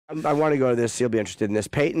I want to go to this. You'll be interested in this.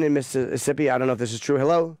 Peyton in Mississippi. I don't know if this is true.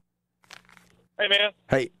 Hello? Hey, man.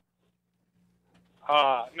 Hey.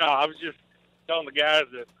 No, I was just telling the guys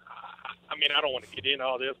that, I mean, I don't want to get into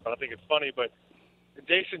all this, but I think it's funny, but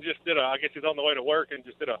Jason just did I guess he's on the way to work and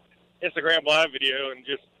just did a Instagram live video and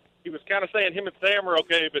he was kind of saying him and Sam are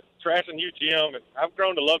okay, but trashing you, Jim, and I've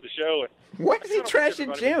grown to love the show. And why is he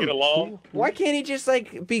trashing Jim? Why can't he just,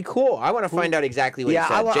 like, be cool? I want to find out exactly what he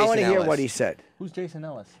said. I want to hear what he said. Who's Jason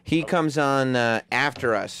Ellis? He comes on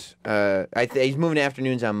after us. He's moving to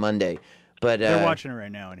afternoons on Monday. But they're watching it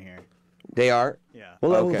right now in here. They are? Yeah.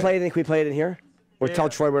 Well, okay. Can we play it in here? Or tell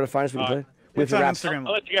Troy where to find us? We can play it? It's on Instagram.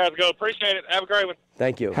 I'll let you guys go. Appreciate it. Have a great one.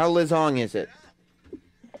 Thank you. How Lizong is it?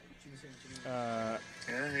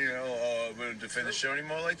 Wouldn't defend the show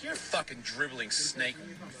anymore. Like, you're a fucking dribbling snake,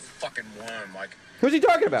 fucking worm. Like, who's he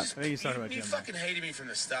talking about? I think he's talking about Jim. He fucking hated me from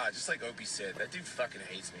the start, just like Opie said. That dude fucking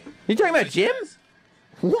hates me. You talking about Jim?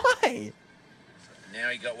 Why? Now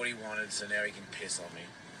he got what he wanted, so now he can piss on me.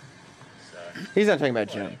 So he's not talking about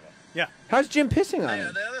Jim. Yeah. How's Jim pissing on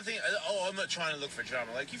him? The other thing, I'm not trying to look for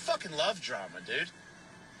drama. Like, you fucking love drama, dude.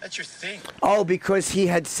 That's your thing. Oh, because he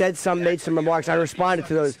had said made some remarks. I responded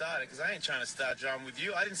to those. Because I ain't trying to start drama with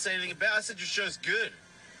you. I didn't say anything about it. I said your show's good.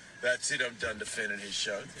 That's it. I'm done defending his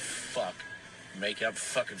show. Fuck. Make up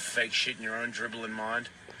fucking fake shit in your own dribbling mind.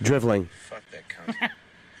 Dribbling. Fuck that cunt.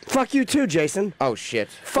 Fuck you too, Jason. Oh, shit.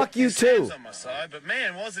 Fuck you too. Sam's on my side, but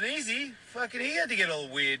man, it wasn't easy. Fucking, he had to get all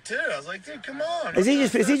weird too. I was like, dude, come on. Is he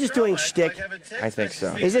just doing shtick? I think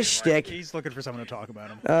so. Is this shtick? He's looking for someone to talk about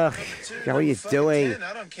him. Ugh. What are you doing?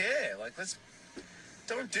 I don't care. Like,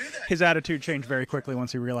 don't do that. His attitude changed very quickly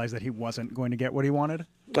once he realized that he wasn't going to get what he wanted.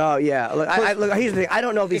 Oh, yeah. Look, here's the thing. I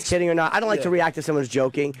don't know if he's kidding or not. I don't like to react to someone who's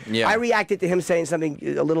joking. Yeah. I reacted to him saying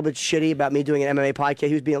something a little bit shitty about me doing an MMA podcast.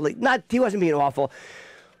 He was being he wasn't being awful.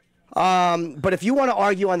 But if you want to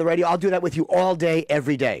argue on the radio, I'll do that with you all day,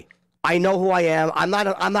 every day. I know who I am. I'm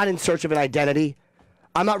not in search of an identity.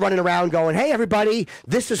 I'm not running around going, hey, everybody,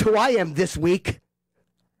 this is who I am this week.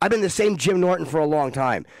 I've been the same Jim Norton for a long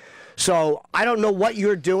time. So I don't know what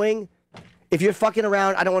you're doing. If you're fucking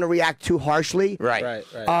around, I don't want to react too harshly. Right.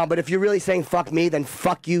 But if you're really saying fuck me, then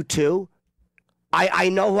fuck you too. I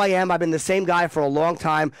know who I am. I've been the same guy for a long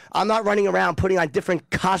time. I'm not running around putting on different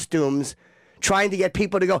costumes trying to get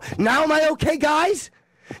people to go, now am I okay, guys?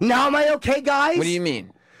 Now am I okay, guys? What do you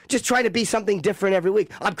mean? Just trying to be something different every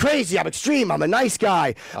week. I'm crazy. I'm extreme. I'm a nice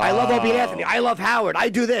guy. I love Opie and Anthony. I love Howard. I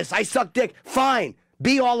do this. I suck dick. Fine.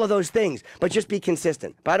 Be all of those things, but just be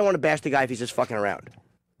consistent. But I don't want to bash the guy if he's just fucking around.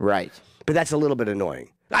 Right. But that's a little bit annoying.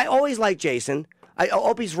 I always liked Jason.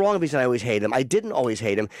 Opie's wrong if he said I always hate him. I didn't always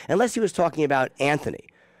hate him, unless he was talking about Anthony.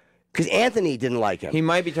 Because Anthony didn't like him. He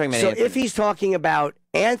might be talking about Anthony. So Anthony. if he's talking about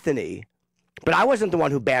Anthony, but I wasn't the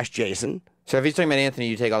one who bashed Jason. So if he's talking about Anthony,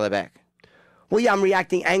 you take all that back? Well, yeah, I'm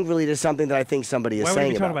reacting angrily to something that I think somebody is saying. Why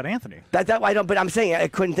would he talk about Anthony? I don't. But I'm saying I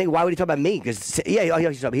couldn't think. Why would he talk about me? Because he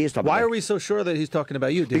is talking. Why about are we so sure that he's talking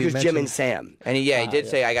about you? Because Jim and Sam. And he did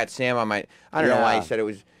say I got Sam on my. I don't know why he said it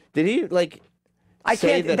was. Did he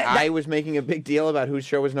say that I was making a big deal about whose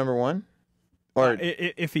show was number one? Or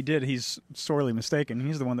if he did, he's sorely mistaken.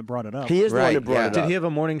 He's the one that brought it up. He is the one that brought it up. Did he have a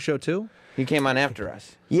morning show too? He came on after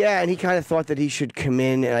us. Yeah, and he kind of thought that he should come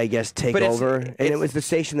in and I guess take over. And it was the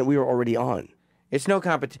station that we were already on. It's no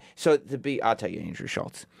competition. So the beef, I'll tell you, Andrew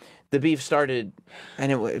Schultz. The beef started,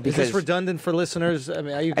 and it because is this redundant for listeners? I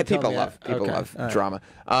mean, you can people tell me love drama.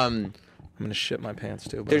 I'm gonna shit my pants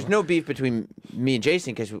too. There's no beef between me and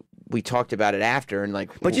Jason because we talked about it after and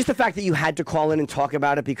But just the fact that you had to call in and talk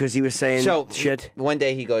about it because he was saying shit. One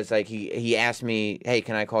day he goes he asked me, hey,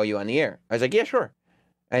 can I call you on the air? I was like, yeah, sure.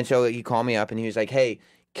 And so he called me up and he was like, hey,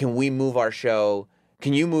 can we move our show?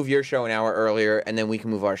 Can you move your show an hour earlier and then we can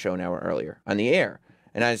move our show an hour earlier on the air?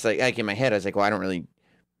 And I was like in my head, I was like, well, I don't really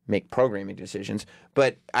make programming decisions.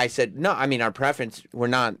 But I said, no, I mean, our preference, we're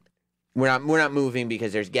not moving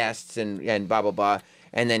because there's guests and blah, blah, blah.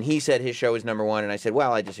 And then he said his show is number one. And I said,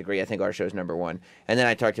 well, I disagree. I think our show's number one. And then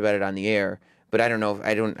I talked about it on the air. But I don't know.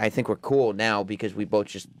 I think we're cool now because we both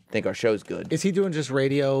just think our show's good. Is he doing just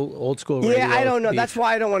radio, old school radio? Yeah, I don't know. That's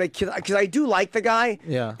why I don't want to kill. Because I do like the guy.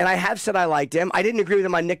 Yeah. And I have said I liked him. I didn't agree with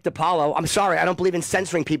him on Nick DiPaolo. I'm sorry. I don't believe in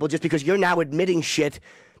censoring people just because you're now admitting shit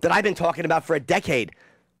that I've been talking about for a decade.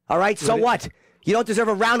 All right? So what? You don't deserve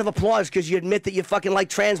a round of applause because you admit that you fucking like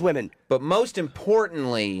trans women. But most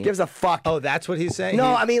importantly, Gives a fuck. Oh, that's what he's saying.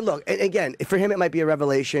 No, I mean, look, again, for him it might be a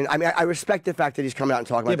revelation. I mean, I respect the fact that he's coming out and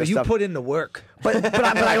talking yeah, about but this you stuff. put in the work. But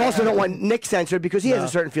I also don't want Nick censored because he has a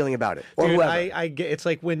certain feeling about it, or Dude, whoever. I get it's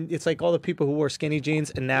like all the people who wore skinny jeans,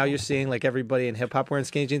 and now you're seeing like everybody in hip hop wearing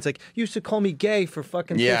skinny jeans. Like, you used to call me gay for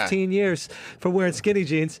fucking 15 years for wearing skinny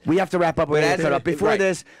jeans. We have to wrap up. We're gonna cut up. Before right.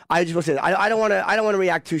 this, I just will say I don't want to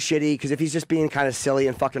react too shitty because if he's just being kind of silly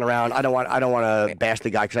and fucking around, I don't want to bash the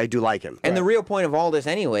guy because I do like him. and the real point of all this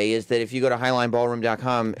anyway is that if you go to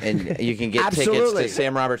highlineballroom.com and you can get tickets Absolutely. to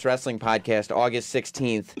Sam Roberts Wrestling Podcast August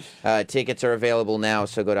 16th. Tickets are available now,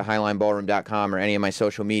 so go to highlineballroom.com or any of my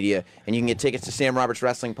social media, and you can get tickets to Sam Roberts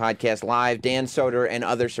Wrestling Podcast live. Dan Soder and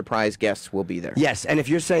other surprise guests will be there. Yes, and if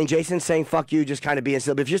you're saying Jason's saying fuck you, just kind of being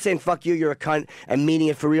silly. But if you're saying fuck you, you're a cunt and meaning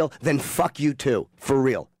it for real, then fuck you too, for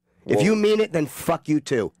real. If Whoa. you mean it, then fuck you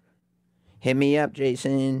too. Hit me up,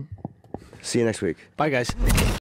 Jason. See you next week. Bye, guys.